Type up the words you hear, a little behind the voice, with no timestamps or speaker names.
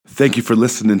Thank you for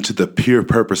listening to the Pure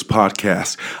Purpose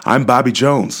Podcast. I'm Bobby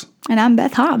Jones. And I'm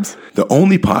Beth Hobbs. The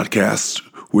only podcast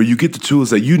where you get the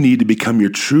tools that you need to become your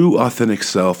true, authentic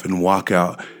self and walk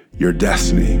out your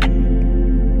destiny.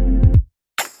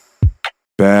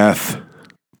 Beth,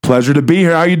 pleasure to be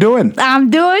here. How are you doing?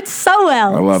 I'm doing so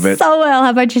well. I love it. So well.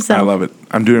 How about yourself? I love it.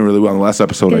 I'm doing really well. In the last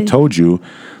episode, I told you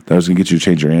that I was going to get you to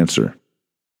change your answer.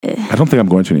 I don't think I'm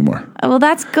going to anymore. Well,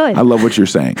 that's good. I love what you're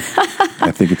saying. I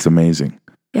think it's amazing.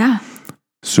 Yeah.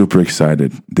 Super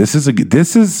excited. This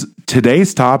is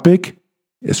today's topic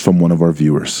is from one of our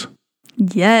viewers.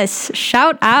 Yes.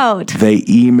 Shout out. They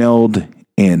emailed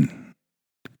in.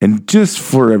 And just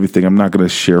for everything, I'm not going to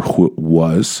share who it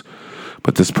was,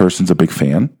 but this person's a big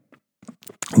fan,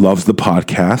 loves the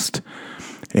podcast,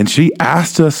 and she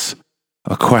asked us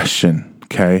a question,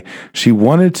 okay? She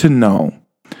wanted to know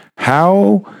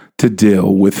how to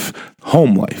deal with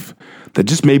home life that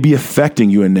just may be affecting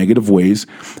you in negative ways,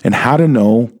 and how to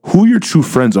know who your true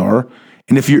friends are.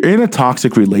 And if you're in a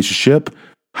toxic relationship,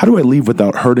 how do I leave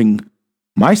without hurting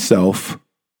myself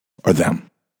or them?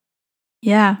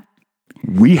 Yeah.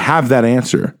 We have that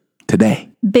answer today.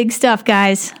 Big stuff,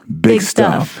 guys. Big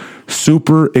stuff.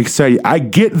 Super excited. I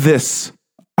get this.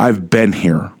 I've been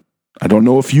here. I don't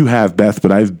know if you have, Beth,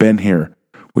 but I've been here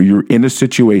where you're in a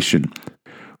situation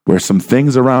where some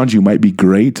things around you might be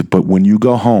great, but when you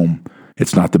go home,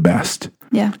 it's not the best.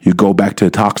 Yeah. You go back to a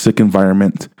toxic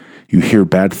environment. You hear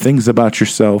bad things about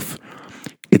yourself.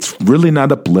 It's really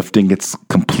not uplifting. It's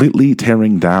completely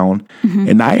tearing down. Mm-hmm.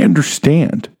 And I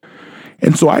understand.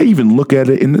 And so I even look at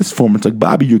it in this form. It's like,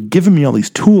 Bobby, you're giving me all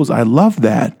these tools. I love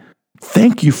that.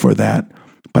 Thank you for that.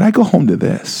 But I go home to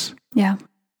this. Yeah.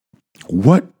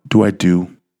 What do I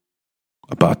do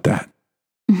about that?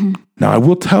 Mm-hmm. Now, I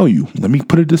will tell you, let me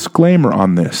put a disclaimer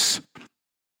on this.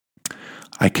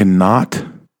 I cannot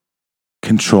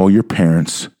control your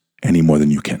parents any more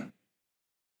than you can.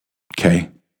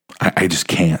 Okay? I just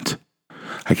can't.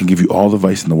 I can give you all the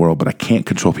advice in the world, but I can't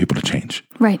control people to change.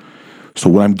 Right. So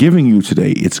what I'm giving you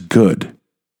today, it's good.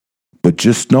 But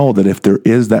just know that if there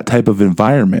is that type of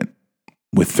environment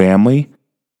with family,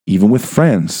 even with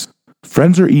friends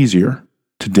are easier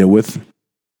to deal with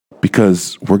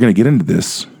because we're going to get into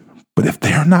this. But if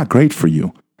they're not great for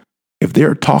you, if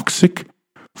they're toxic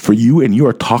for you and you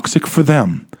are toxic for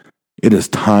them, it is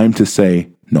time to say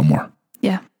no more.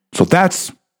 Yeah. So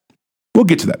we'll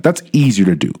get to that. That's easier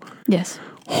to do. Yes.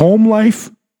 Home life,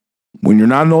 when you're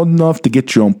not old enough to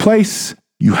get your own place,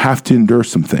 you have to endure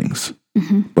some things.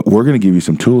 Mm-hmm. But we're going to give you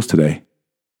some tools today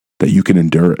that you can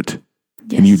endure it.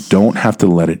 Yes. And you don't have to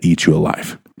let it eat you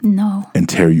alive. No. And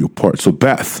tear you apart. So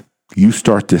Beth, you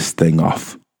start this thing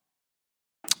off.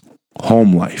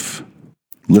 Home life.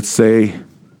 Let's say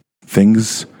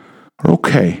things are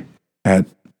okay at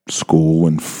school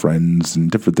and friends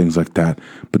and different things like that,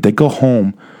 but they go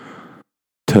home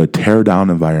to a tear down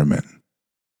environment.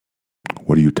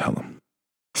 What do you tell them?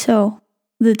 So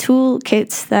the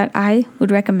toolkits that I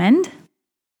would recommend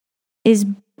is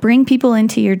bring people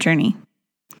into your journey.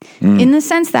 In the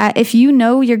sense that if you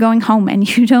know you're going home and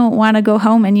you don't want to go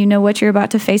home and you know what you're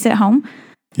about to face at home,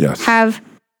 yes, have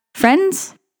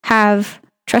friends, have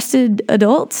trusted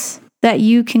adults that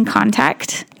you can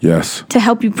contact, yes, to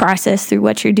help you process through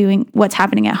what you're doing, what's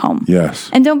happening at home. Yes.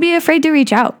 And don't be afraid to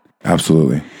reach out.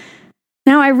 Absolutely.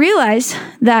 Now, I realize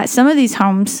that some of these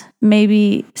homes may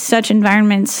be such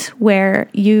environments where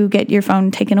you get your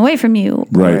phone taken away from you,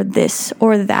 right, or this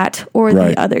or that or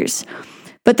right, the others.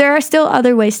 But there are still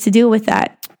other ways to deal with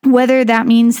that. Whether that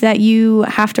means that you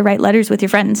have to write letters with your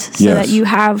friends so yes, that you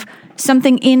have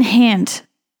something in hand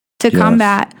to yes,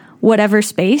 combat whatever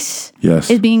space yes,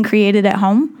 is being created at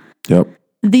home. Yep.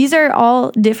 These are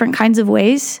all different kinds of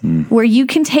ways where you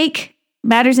can take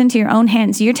matters into your own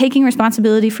hands. You're taking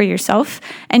responsibility for yourself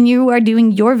and you are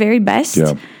doing your very best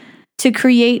to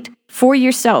create for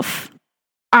yourself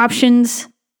options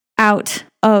out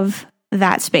of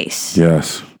that space.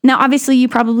 Yes. Now, obviously, you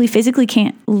probably physically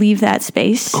can't leave that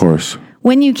space. Of course.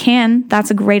 When you can,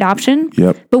 that's a great option.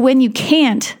 Yep. But when you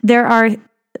can't,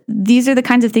 these are the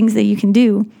kinds of things that you can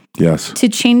do. Yes. To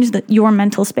change your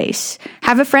mental space.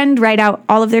 Have a friend write out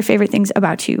all of their favorite things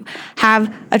about you.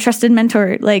 Have a trusted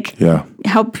mentor,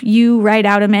 help you write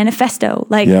out a manifesto.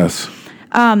 Yes.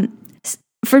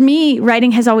 For me,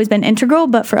 writing has always been integral,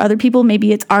 but for other people,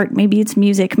 maybe it's art, maybe it's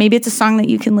music, maybe it's a song that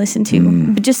you can listen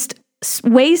to. But just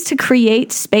ways to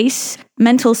create space,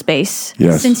 mental space,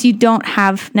 since you don't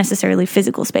have necessarily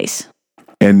physical space.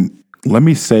 And let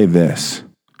me say this.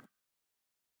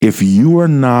 If you are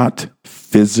not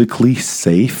physically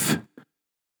safe,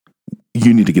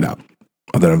 you need to get out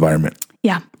of that environment.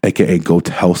 Yeah. AKA go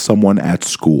tell someone at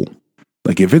school.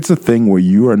 Like if it's a thing where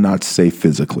you are not safe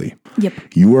physically, Yep.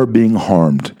 you are being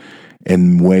harmed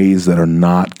in ways that are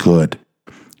not good,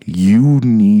 you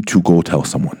need to go tell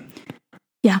someone.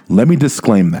 Yeah. Let me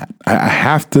disclaim that. I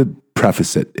have to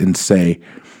preface it and say,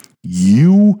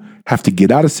 you have to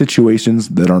get out of situations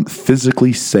that aren't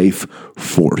physically safe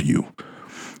for you.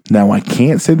 Now, I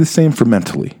can't say the same for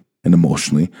mentally and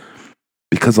emotionally,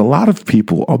 because a lot of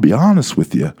people, I'll be honest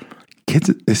with you,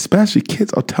 kids, especially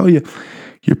kids, I'll tell you,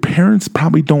 your parents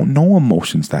probably don't know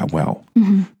emotions that well.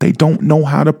 Mm-hmm. They don't know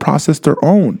how to process their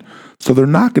own. So they're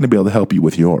not going to be able to help you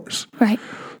with yours. Right.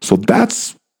 So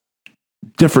that's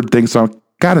different things. So I've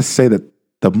got to say that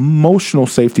the emotional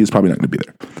safety is probably not going to be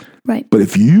there. Right. But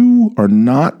if you are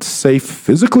not safe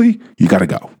physically, you got to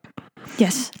go.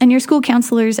 Yes. And your school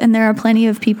counselors, and there are plenty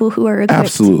of people who are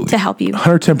equipped to help you.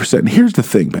 110%. And here's the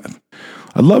thing, Beth.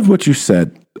 I loved what you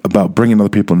said about bringing other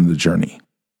people into the journey.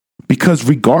 Because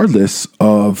regardless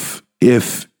of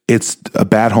if it's a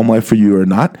bad home life for you or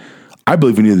not, I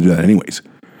believe we need to do that anyways.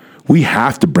 We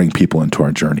have to bring people into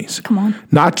our journeys. Come on.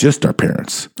 Not just our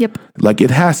parents. Yep. Like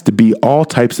it has to be all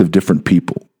types of different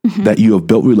people that you have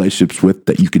built relationships with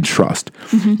that you can trust.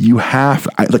 You have,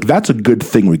 that's a good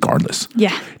thing regardless.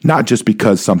 Yeah. Not just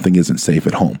because something isn't safe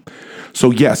at home.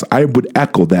 So yes, I would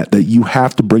echo that you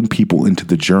have to bring people into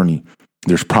the journey.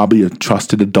 There's probably a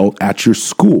trusted adult at your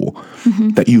school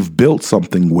that you've built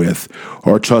something with,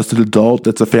 or a trusted adult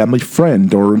that's a family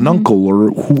friend or an uncle or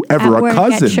whoever, at work, a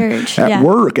cousin, at church, at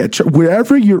work, at church,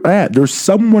 wherever you're at, there's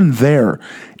someone there.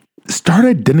 Start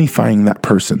identifying that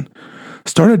person.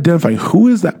 Start identifying who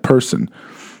is that person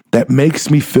that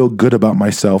makes me feel good about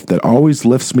myself, that always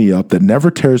lifts me up, that never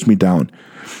tears me down.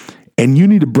 And you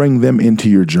need to bring them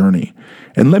into your journey.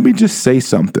 And let me just say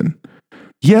something.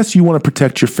 Yes, you want to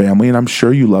protect your family, and I'm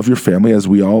sure you love your family, as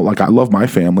we all, I love my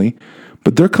family,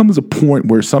 but there comes a point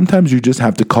where sometimes you just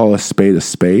have to call a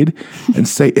spade and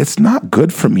say, it's not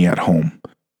good for me at home.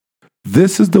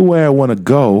 This is the way I want to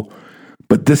go,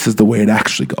 but this is the way it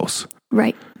actually goes.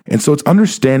 Right. And so it's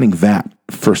understanding that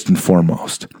first and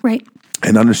foremost. Right.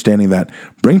 And understanding that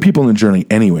bring people in the journey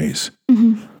anyways,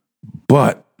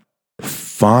 but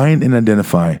find and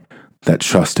identify that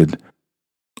trusted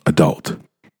adult.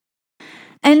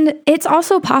 And it's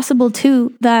also possible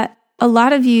too that a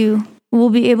lot of you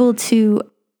will be able to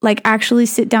actually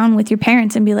sit down with your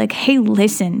parents and be like, hey,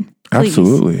 listen, please.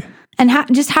 Absolutely. And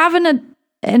just have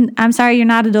and I'm sorry you're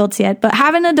not adults yet, but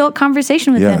have an adult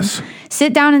conversation with them.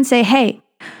 Sit down and say, hey,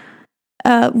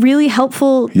 a really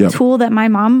helpful tool that my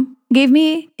mom gave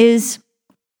me is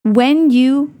when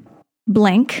you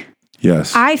blank.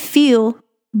 Yes. I feel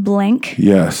blank.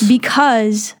 Yes.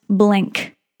 Because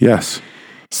blank. Yes.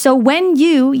 So when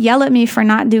you yell at me for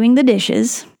not doing the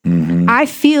dishes, I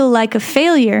feel like a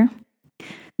failure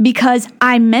because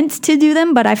I meant to do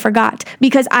them, but I forgot.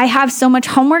 Because I have so much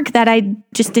homework that I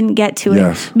just didn't get to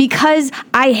it. Because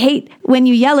I hate when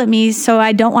you yell at me, so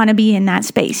I don't want to be in that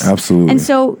space. Absolutely. And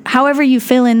so however you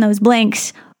fill in those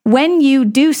blanks, when you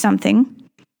do something,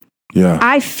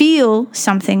 I feel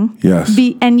something. Yes.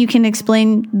 And you can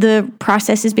explain the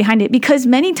processes behind it. Because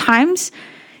many times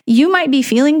you might be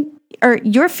feeling, or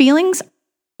your feelings,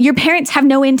 your parents have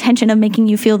no intention of making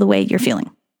you feel the way you're feeling.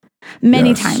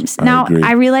 Many times. Now,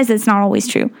 I realize that's not always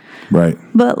true. Right.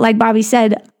 But like Bobby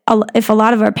said, if a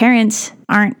lot of our parents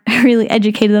aren't really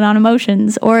educated on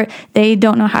emotions, or they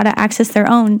don't know how to access their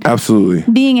own. Absolutely.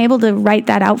 Being able to write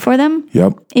that out for them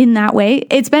in that way,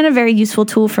 it's been a very useful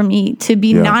tool for me to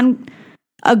be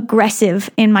non-aggressive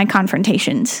in my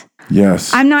confrontations.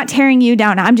 Yes. I'm not tearing you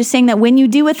down. I'm just saying that when you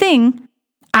do a thing,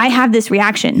 I have this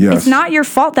reaction. Yes. It's not your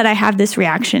fault that I have this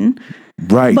reaction.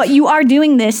 Right. But you are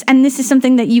doing this, and this is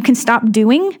something that you can stop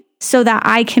doing so that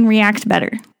I can react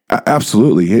better.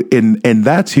 Absolutely. And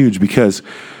that's huge, because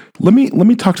let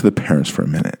me talk to the parents for a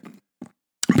minute.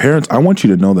 Parents, I want you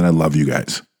to know that I love you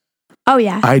guys. Oh,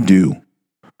 yeah. I do.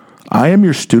 I am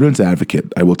your student's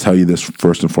advocate. I will tell you this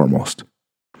first and foremost,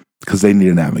 because they need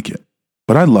an advocate.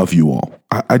 But I love you all.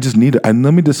 I just need to, and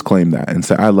let me disclaim that and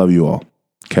say, I love you all.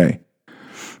 Okay.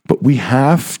 But we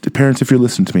have to, parents, if you're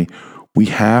listening to me, we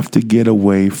have to get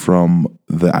away from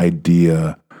the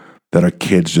idea that our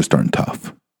kids just aren't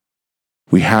tough.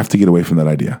 We have to get away from that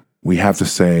idea. We have to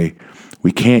say,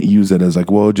 we can't use it as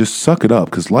well, just suck it up,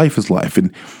 because life is life.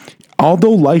 And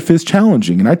although life is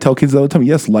challenging, and I tell kids all the time,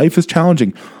 yes, life is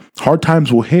challenging. Hard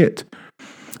times will hit.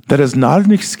 That is not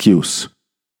an excuse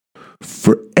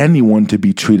for anyone to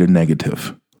be treated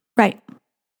negative. Right.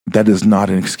 That is not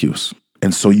an excuse.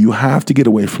 And so you have to get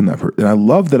away from that. And I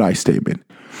love that I statement,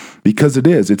 because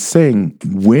it's saying,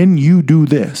 when you do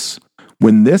this,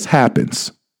 when this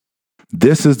happens,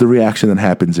 this is the reaction that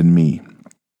happens in me.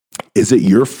 Is it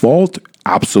your fault?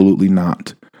 Absolutely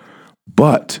not.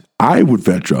 But I would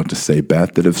venture out to say,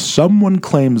 Beth, that if someone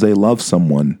claims they love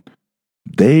someone,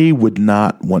 they would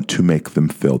not want to make them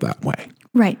feel that way.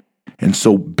 Right. And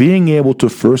so being able to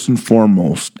first and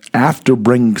foremost, after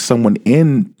bringing someone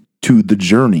into the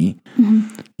journey,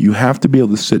 you have to be able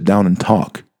to sit down and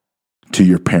talk to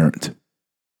your parent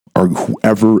or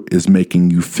whoever is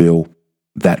making you feel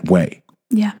that way.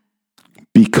 Yeah.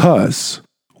 Because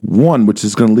one, which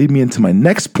is going to lead me into my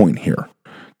next point here,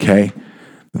 okay,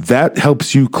 that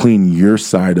helps you clean your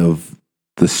side of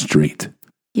the street.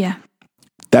 Yeah.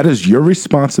 That is your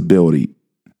responsibility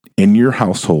in your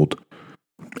household.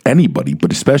 Anybody,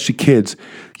 but especially kids,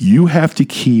 you have to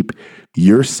keep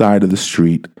your side of the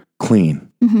street clean.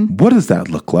 What does that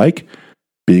look like?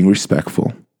 Being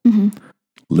respectful,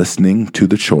 listening to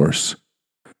the chores,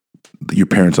 your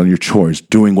parents on your chores,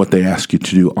 doing what they ask you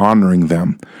to do, honoring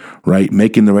them, right?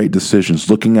 Making the right decisions,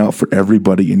 looking out for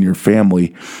everybody in your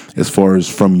family as far as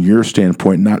from your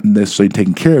standpoint, not necessarily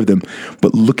taking care of them,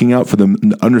 but looking out for them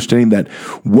and understanding that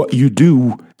what you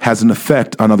do has an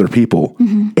effect on other people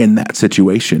in that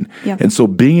situation. Yep. And so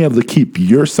being able to keep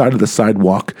your side of the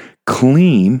sidewalk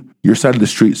clean, your side of the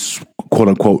street, quote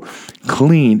unquote,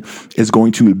 clean, is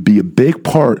going to be a big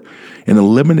part in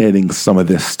eliminating some of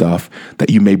this stuff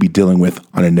that you may be dealing with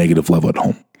on a negative level at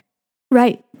home.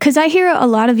 Right. Because I hear a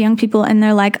lot of young people and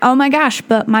they're like, oh my gosh,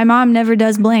 but my mom never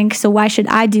does blank, so why should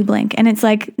I do blank? And it's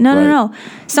like, no.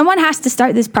 Someone has to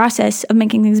start this process of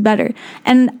making things better.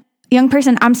 And young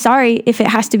person, I'm sorry if it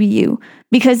has to be you.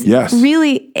 Because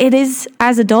really, it is,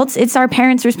 as adults, it's our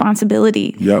parents'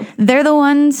 responsibility. Yep. They're the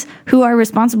ones who are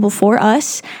responsible for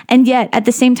us. And yet, at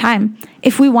the same time,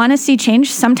 if we want to see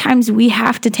change, sometimes we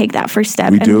have to take that first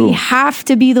step. We have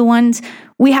to be the ones,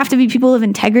 we have to be people of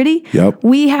integrity. Yep.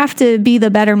 We have to be the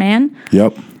better man.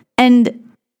 Yep.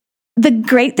 And the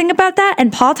great thing about that,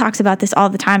 and Paul talks about this all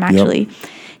the time, actually,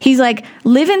 he's like,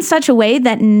 live in such a way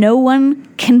that no one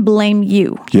can blame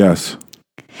you. Yes,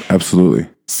 absolutely.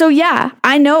 So yeah,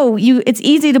 I know it's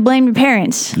easy to blame your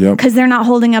parents because they're not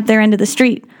holding up their end of the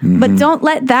street. But don't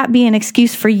let that be an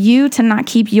excuse for you to not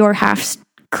keep your half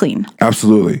clean.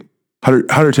 Absolutely.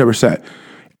 110%.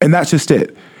 And that's just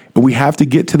it. But we have to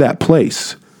get to that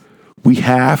place. We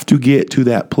have to get to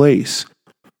that place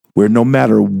where no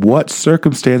matter what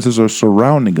circumstances are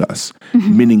surrounding us,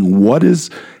 meaning what is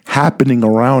happening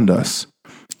around us,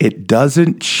 it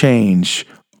doesn't change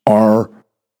our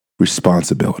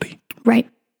responsibility. Right.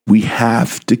 We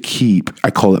have to keep, I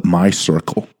call it my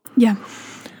circle. Yeah.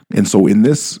 And so in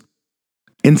this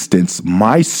instance,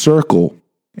 my circle,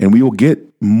 and we will get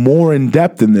more in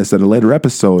depth in this at a later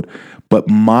episode, but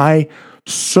my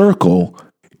circle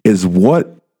is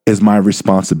what is my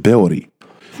responsibility.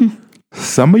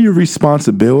 Some of your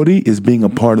responsibility is being a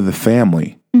part of the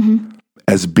family,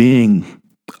 as being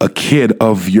a kid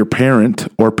of your parent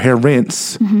or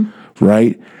parents,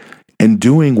 right? And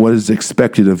doing what is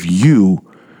expected of you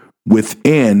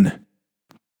within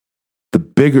the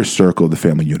bigger circle of the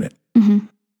family unit.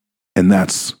 And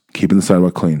that's keeping the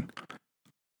sidewalk clean.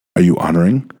 Are you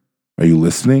honoring? Are you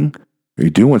listening? Are you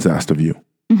doing what's asked of you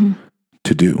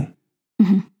to do?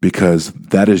 Because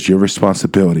that is your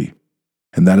responsibility.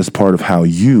 And that is part of how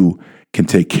you can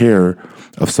take care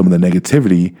of some of the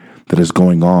negativity that is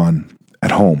going on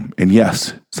at home. And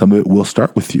yes, some of it will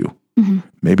start with you.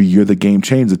 Maybe you're the game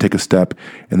changer to take a step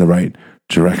in the right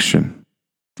direction.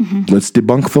 Let's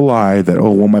debunk the lie that,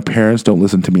 oh, well, my parents don't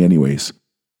listen to me anyways.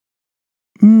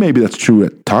 Maybe that's true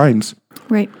at times.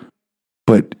 Right.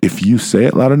 But if you say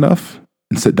it loud enough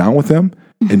and sit down with them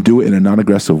and do it in a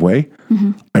non-aggressive way,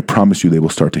 I promise you they will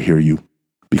start to hear you.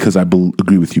 Because I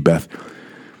agree with you, Beth.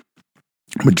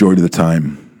 Majority of the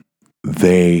time,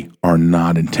 they are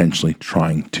not intentionally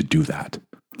trying to do that.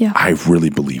 Yeah. I really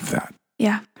believe that.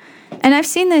 Yeah. And I've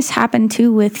seen this happen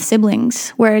too with siblings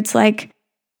where it's like,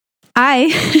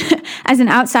 as an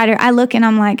outsider, I look and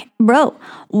I'm like, bro,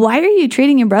 why are you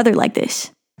treating your brother like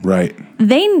this? Right.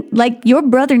 Your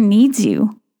brother needs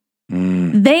you.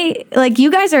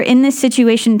 You guys are in this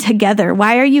situation together.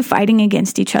 Why are you fighting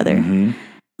against each other?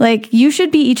 You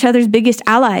should be each other's biggest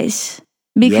allies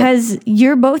because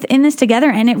you're both in this together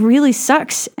and it really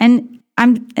sucks. And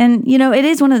it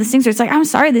is one of those things where it's like, I'm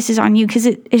sorry this is on you because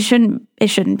it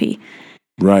shouldn't be.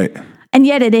 Right. And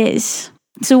yet it is.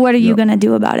 So what are you going to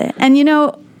do about it? And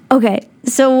okay,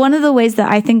 so one of the ways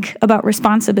that I think about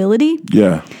responsibility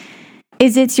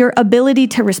is it's your ability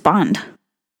to respond.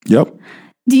 Yep.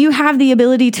 Do you have the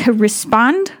ability to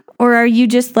respond, or are you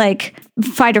just like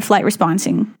fight or flight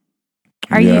responding?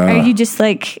 Are you just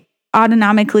like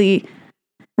autonomically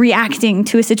reacting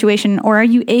to a situation, or are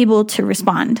you able to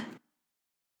respond?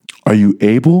 Are you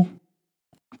able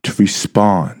to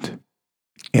respond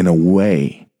in a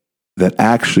way that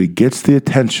actually gets the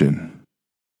attention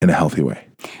in a healthy way?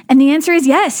 And the answer is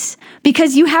yes,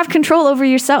 because you have control over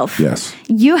yourself. Yes.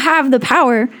 You have the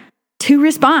power to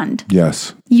respond.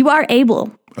 Yes. You are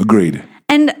able. Agreed.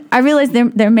 And I realize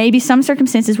there may be some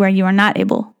circumstances where you are not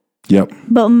able. Yep.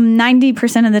 But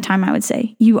 90% of the time, I would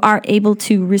say, you are able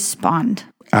to respond.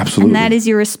 Absolutely. And that is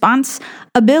your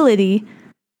responsibility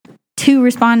to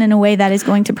respond in a way that is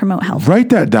going to promote health. Write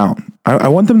that down. I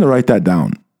want them to write that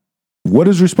down. What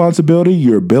is responsibility?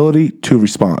 Your ability to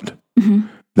respond. Mm-hmm.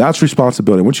 That's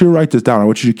responsibility. I want you to write this down. I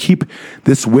want you to keep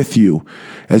this with you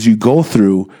as you go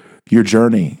through your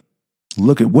journey.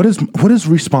 Look at what is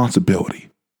responsibility?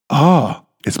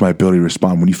 It's my ability to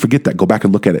respond. When you forget that, go back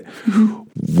and look at it.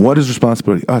 Mm-hmm. What is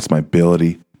responsibility? It's my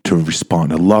ability to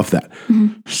respond. I love that.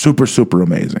 Mm-hmm. Super, super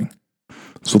amazing.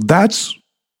 So that's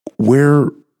where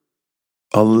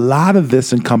a lot of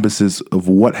this encompasses of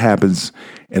what happens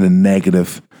in a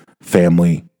negative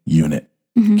family unit.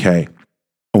 Mm-hmm. Okay.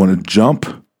 I want to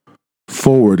jump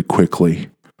forward quickly.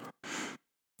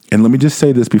 And let me just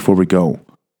say this before we go.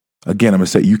 Again, I'm going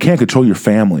to say you can't control your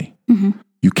family. Mm-hmm.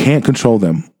 You can't control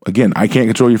them. Again, I can't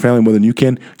control your family more than you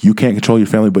can. You can't control your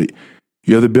family, but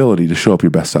you have the ability to show up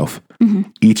your best self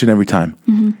each and every time.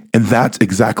 Mm-hmm. And that's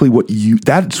exactly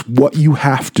that's what you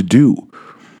have to do.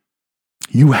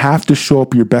 You have to show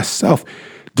up your best self.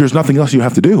 There's nothing else you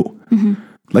have to do. Mm-hmm.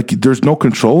 Like there's no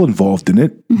control involved in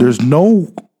it. Mm-hmm. There's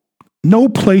no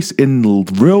place in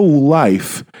real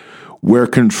life where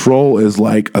control is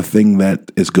like a thing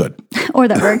that is good. Or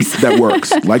that works. That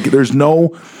works. Like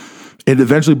it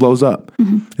eventually blows up.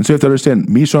 Mm-hmm. And so you have to understand,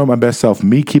 me showing my best self,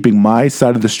 me keeping my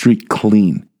side of the street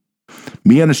clean,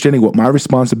 me understanding what my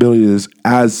responsibility is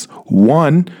as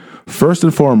one, first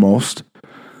and foremost,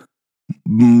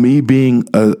 me being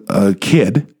a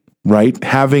kid, right?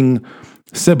 Having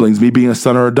siblings, me being a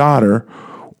son or a daughter,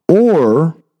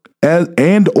 or what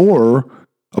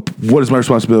is my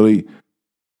responsibility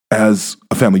as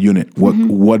a family unit?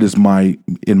 What is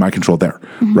in my control there,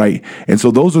 right? And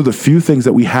so those are the few things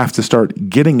that we have to start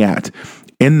getting at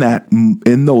in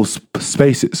those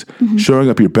spaces, showing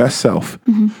up your best self,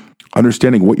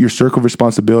 understanding what your circle of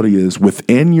responsibility is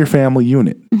within your family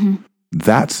unit.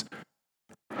 That's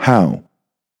how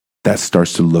that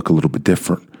starts to look a little bit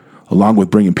different, along with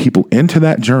bringing people into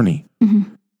that journey.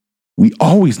 We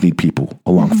always need people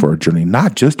along for our journey,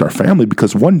 not just our family,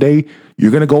 because one day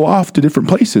you're going to go off to different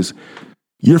places.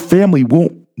 Your family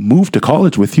won't move to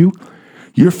college with you.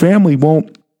 Your family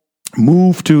won't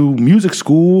move to music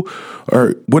school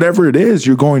or whatever it is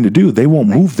you're going to do. They won't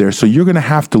move there. So you're going to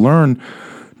have to learn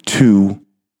to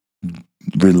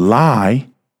rely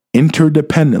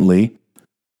interdependently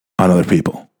on other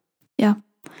people. Yeah.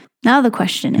 Now the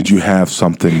question is... Did you have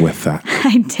something with that?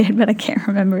 I did, but I can't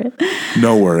remember it.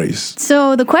 No worries.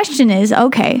 So the question is,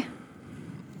 okay,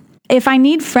 if I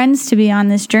need friends to be on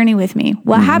this journey with me,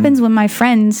 what happens when my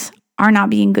friends are not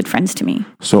being good friends to me?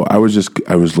 So I was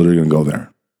literally going to go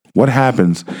there. What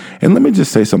happens? And let me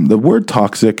just say something. The word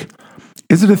toxic,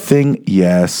 is it a thing?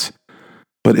 Yes.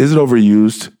 But is it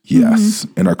overused? Yes,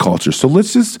 in our culture. So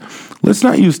let's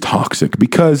not use toxic,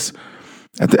 because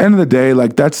at the end of the day,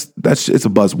 like that's it's a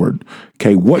buzzword.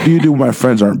 Okay. What do you do when my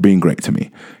friends aren't being great to me?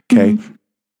 Okay.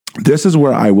 This is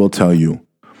where I will tell you,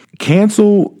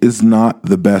 cancel is not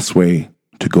the best way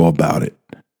to go about it.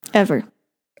 Ever.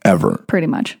 Pretty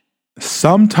much.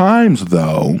 Sometimes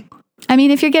though. I mean,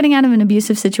 if you're getting out of an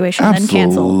abusive situation, then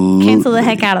cancel. Cancel the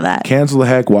heck out of that. Cancel the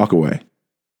heck, walk away.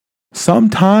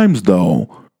 Sometimes though,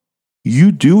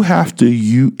 you do have to,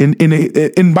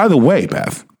 and by the way,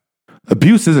 Beth,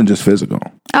 abuse isn't just physical.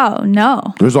 Oh, no.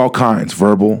 There's all kinds,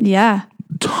 verbal. Yeah.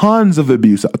 Tons of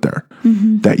abuse out there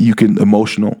that you can,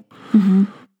 emotional,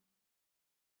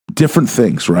 different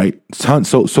things, right? Tons.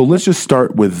 So let's just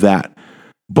start with that.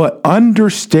 But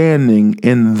understanding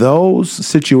in those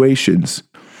situations,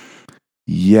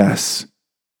 yes,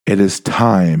 it is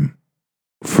time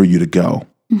for you to go.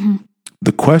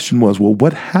 The question was, well,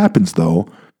 what happens though?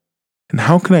 And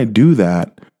how can I do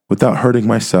that without hurting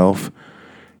myself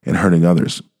and hurting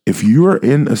others? If you're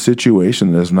in a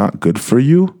situation that is not good for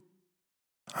you,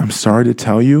 I'm sorry to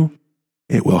tell you,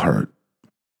 it will hurt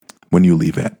when you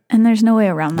leave it. And there's no way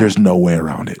around that. There's no way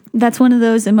around it. That's one of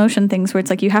those emotion things where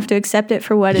it's like you have to accept it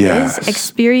for what it is,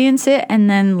 experience it, and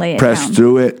then lay it down. Press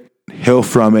through it, heal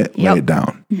from it, lay it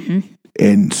down.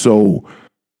 And so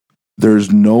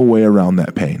there's no way around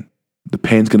that pain. The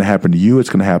pain's going to happen to you. It's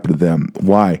going to happen to them.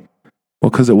 Why? Well,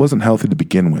 because it wasn't healthy to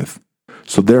begin with.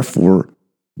 So therefore,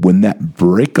 when that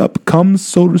breakup comes,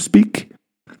 so to speak,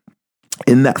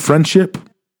 in that friendship,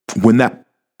 when that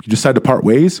you decide to part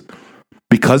ways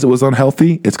because it was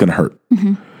unhealthy, it's going to hurt.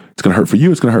 It's going to hurt for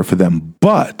you. It's going to hurt for them.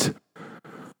 But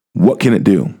what can it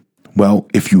do? Well,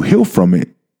 if you heal from it,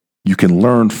 you can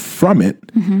learn from it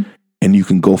and you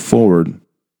can go forward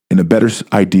in a better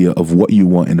idea of what you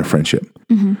want in a friendship.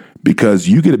 Because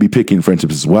you get to be picking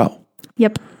friendships as well.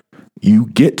 Yep. You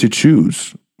get to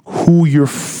choose who your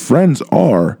friends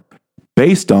are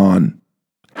based on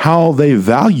how they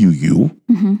value you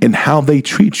and how they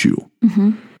treat you.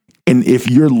 And if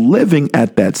you're living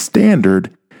at that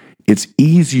standard, it's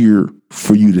easier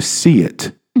for you to see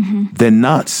it than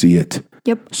not see it.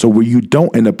 Yep. So where you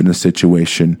don't end up in a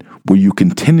situation where you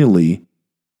continually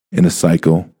in a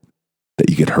cycle that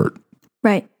you get hurt.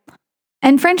 Right.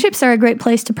 And friendships are a great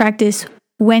place to practice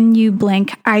when you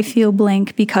blank, I feel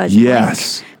blank because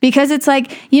yes. blank. Because it's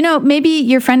like, maybe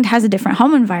your friend has a different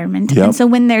home environment. Yep. And so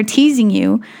when they're teasing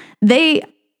you, they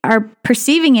are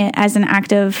perceiving it as an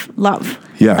act of love.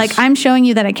 Yes. Like, I'm showing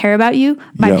you that I care about you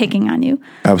by picking on you.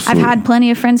 Absolutely. I've had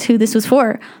plenty of friends who this was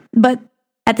for. But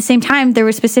at the same time, there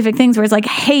were specific things where it's like,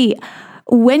 hey,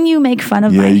 when you make fun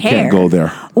of my you hair, can't go there.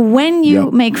 When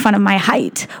you make fun of my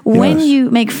height, when you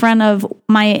make fun of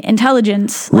my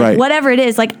intelligence, like whatever it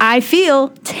is, like, I feel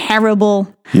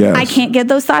terrible. Yes. I can't get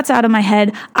those thoughts out of my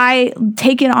head. I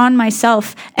take it on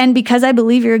myself. And because I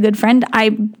believe you're a good friend, I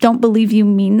don't believe you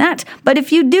mean that. But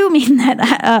if you do mean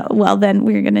that, well, then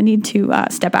we're going to need to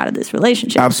step out of this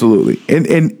relationship. Absolutely.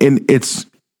 And it's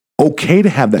okay to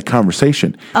have that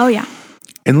conversation. Oh, yeah.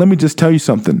 And let me just tell you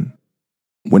something.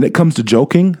 When it comes to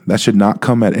joking, that should not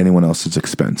come at anyone else's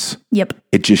expense. Yep.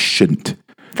 It just shouldn't.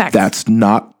 Facts. That's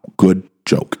not good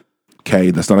joke.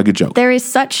 Okay? That's not a good joke. There is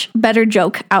such better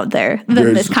joke out there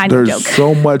than this kind of joke. There's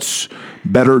so much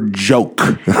better joke.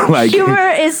 Like, humor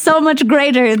is so much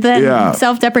greater than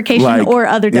self-deprecation or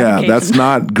other deprecation. Yeah, that's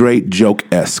not great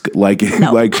joke-esque. Like,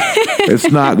 like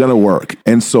it's not going to work.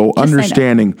 And so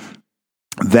understanding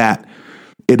that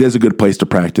it is a good place to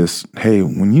practice. Hey,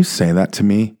 when you say that to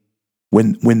me,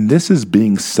 when this is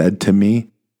being said to me,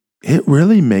 it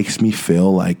really makes me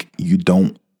feel like you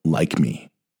don't like me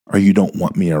or you don't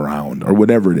want me around or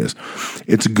whatever it is.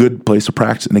 It's a good place to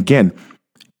practice. And again,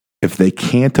 if they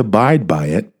can't abide by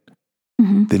it,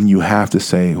 then you have to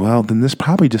say, well, then this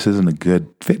probably just isn't a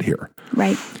good fit here.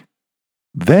 Right.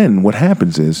 Then what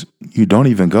happens is you don't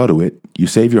even go to it. You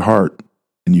save your heart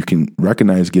and you can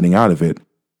recognize getting out of it.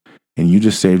 And you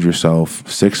just saved yourself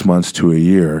 6 months to a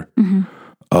year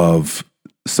of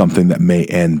something that may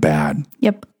end bad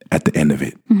at the end of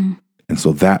it. And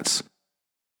so that's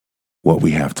what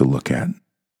we have to look at.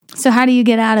 So how do you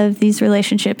get out of these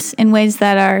relationships in ways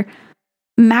that are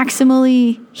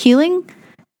maximally healing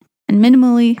and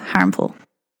minimally harmful?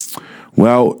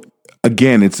 Well,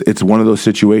 again, it's one of those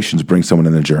situations, bring someone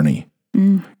in the journey.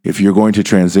 If you're going to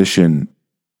transition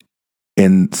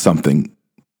in something,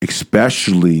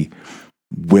 especially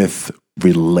with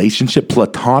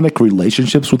platonic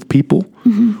relationships with people.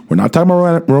 We're not talking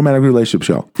about romantic relationships,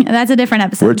 y'all. That's a different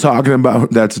episode.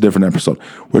 That's a different episode.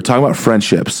 We're talking about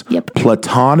friendships. Yep.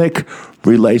 Platonic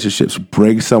relationships.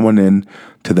 Bring someone in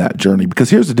to that journey. Because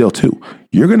here's the deal too.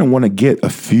 You're going to want to get a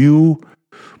few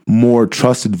more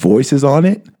trusted voices on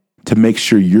it to make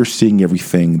sure you're seeing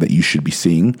everything that you should be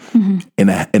seeing in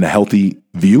a healthy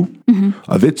view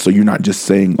of it. So you're not just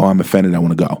saying, oh, I'm offended, I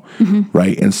want to go.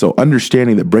 Right. And so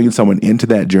understanding that bringing someone into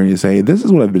that journey to say, hey, this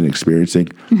is what I've been experiencing.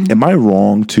 Am I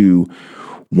wrong to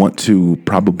want to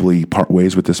probably part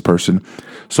ways with this person?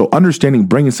 So understanding,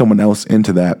 bringing someone else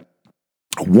into that,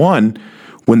 one,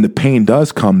 when the pain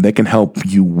does come, they can help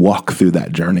you walk through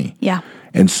that journey. Yeah.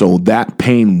 And so that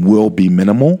pain will be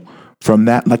minimal. From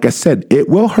that, like I said, it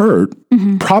will hurt.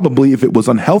 Probably if it was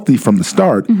unhealthy from the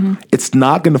start, it's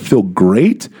not going to feel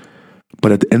great.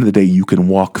 But at the end of the day, you can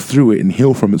walk through it and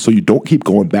heal from it. So you don't keep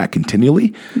going back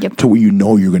continually to where you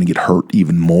know you're going to get hurt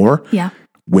even more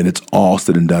when it's all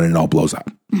said and done and it all blows out.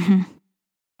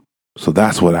 So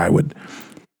that's what I would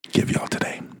give y'all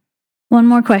today. One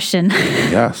more question.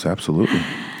 Yes, absolutely.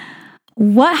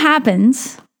 What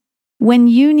happens when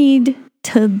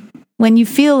when you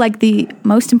feel like the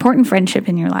most important friendship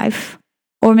in your life,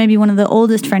 or maybe one of the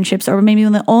oldest friendships, or maybe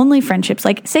one of the only friendships,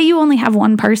 like say you only have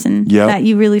one person that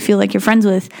you really feel like you're friends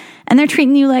with, and they're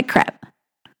treating you like crap.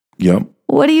 Yep.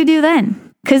 What do you do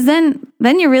then? Because then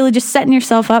you're really just setting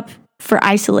yourself up for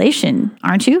isolation,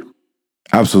 aren't you?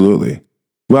 Absolutely.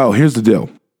 Well, here's the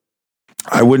deal.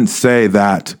 I wouldn't say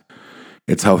that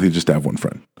it's healthy just to have one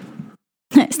friend.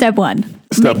 Step one.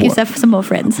 Make yourself some more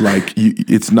friends. Like,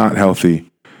 it's not healthy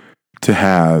to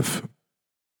have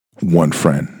one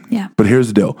friend. Yeah. But here's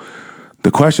the deal.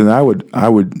 The question that I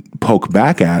would poke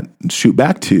back at, shoot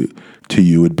back to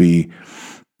you would be,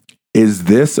 is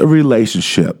this a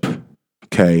relationship,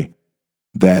 okay,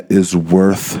 that is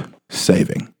worth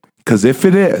saving? Because if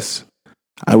it is,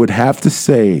 I would have to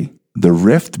say the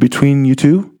rift between you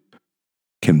two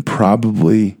can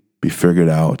probably be figured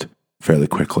out fairly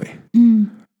quickly.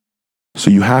 So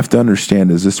you have to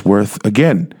understand, is this worth,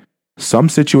 again, some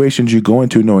situations you go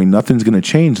into knowing nothing's going to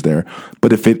change there.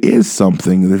 But if it is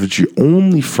something, if it's your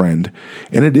only friend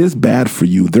and it is bad for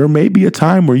you, there may be a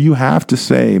time where you have to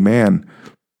say, man,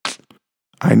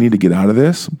 I need to get out of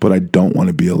this, but I don't want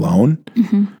to be alone.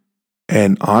 Mm-hmm.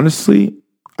 And honestly,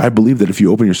 I believe that if you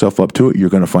open yourself up to it, you're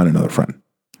going to find another friend.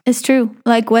 It's true.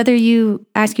 Like whether you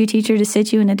ask your teacher to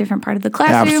sit you in a different part of the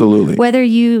classroom, absolutely, whether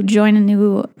you join a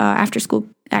new after-school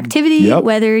activity, yep,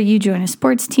 whether you join a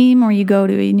sports team or you go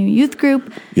to a new youth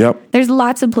group. Yep. There's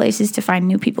lots of places to find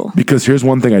new people. Because here's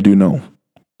one thing I do know,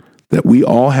 that we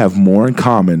all have more in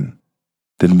common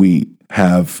than we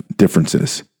have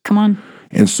differences. Come on.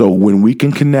 And so when we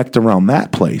can connect around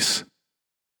that place,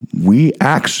 we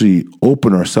actually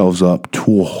open ourselves up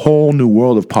to a whole new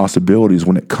world of possibilities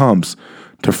when it comes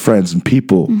to friends and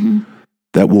people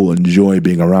that will enjoy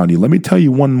being around you. Let me tell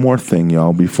you one more thing,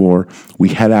 y'all, before we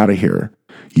head out of here.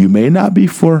 You may not be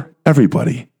for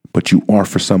everybody, but you are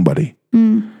for somebody.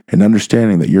 And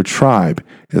understanding that your tribe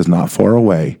is not far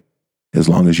away as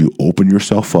long as you open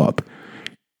yourself up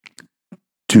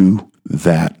to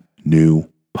that new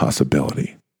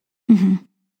possibility.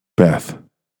 Beth,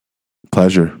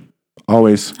 pleasure.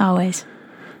 Always. Always.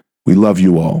 We love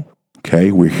you all.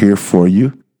 Okay. We're here for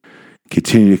you.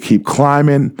 Continue to keep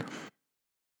climbing.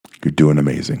 You're doing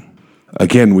amazing.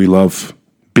 Again, we love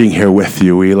being here with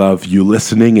you. We love you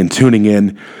listening and tuning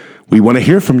in. We want to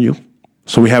hear from you.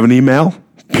 So we have an email,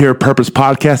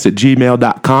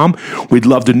 purepurposepodcast@gmail.com. We'd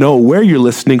love to know where you're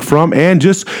listening from. And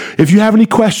just if you have any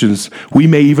questions, we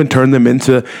may even turn them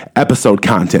into episode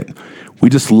content. We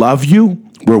just love you.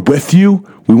 We're with you.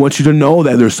 We want you to know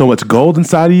that there's so much gold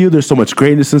inside of you. There's so much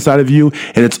greatness inside of you.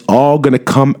 And it's all going to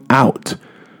come out.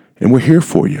 And we're here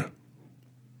for you.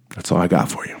 That's all I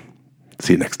got for you.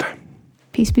 See you next time.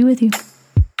 Peace be with you.